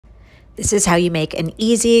This is how you make an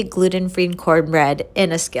easy gluten-free cornbread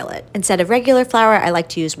in a skillet. Instead of regular flour, I like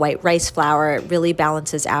to use white rice flour. It really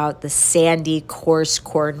balances out the sandy, coarse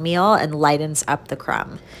cornmeal and lightens up the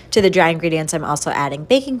crumb. To the dry ingredients, I'm also adding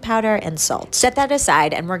baking powder and salt. Set that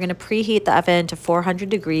aside, and we're going to preheat the oven to 400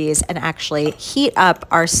 degrees and actually heat up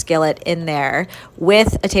our skillet in there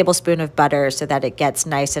with a tablespoon of butter so that it gets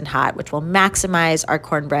nice and hot, which will maximize our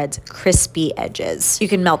cornbread's crispy edges. You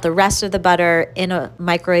can melt the rest of the butter in a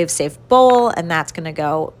microwave-safe bowl, and that's going to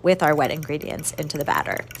go with our wet ingredients into the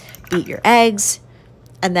batter. Beat your eggs,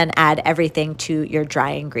 and then add everything to your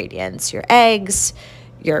dry ingredients. Your eggs,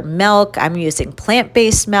 your milk. I'm using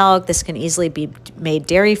plant-based milk. This can easily be made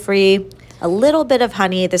dairy-free. A little bit of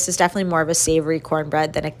honey. This is definitely more of a savory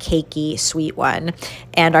cornbread than a cakey, sweet one.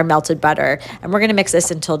 And our melted butter. And we're going to mix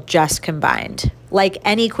this until just combined. Like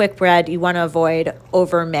any quick bread, you want to avoid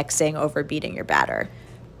over-mixing, over-beating your batter.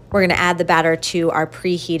 We're going to add the batter to our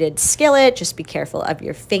preheated skillet. Just be careful of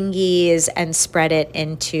your fingies and spread it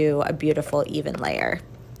into a beautiful, even layer.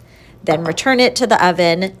 Then return it to the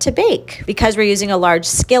oven to bake. Because we're using a large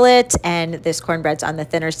skillet and this cornbread's on the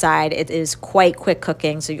thinner side, it is quite quick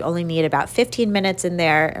cooking, so you only need about 15 minutes in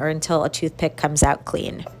there or until a toothpick comes out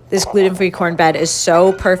clean. This gluten-free cornbread is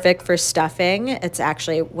so perfect for stuffing. It's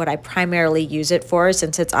actually what I primarily use it for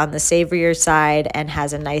since it's on the savorier side and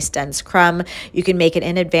has a nice dense crumb. You can make it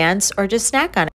in advance or just snack on it.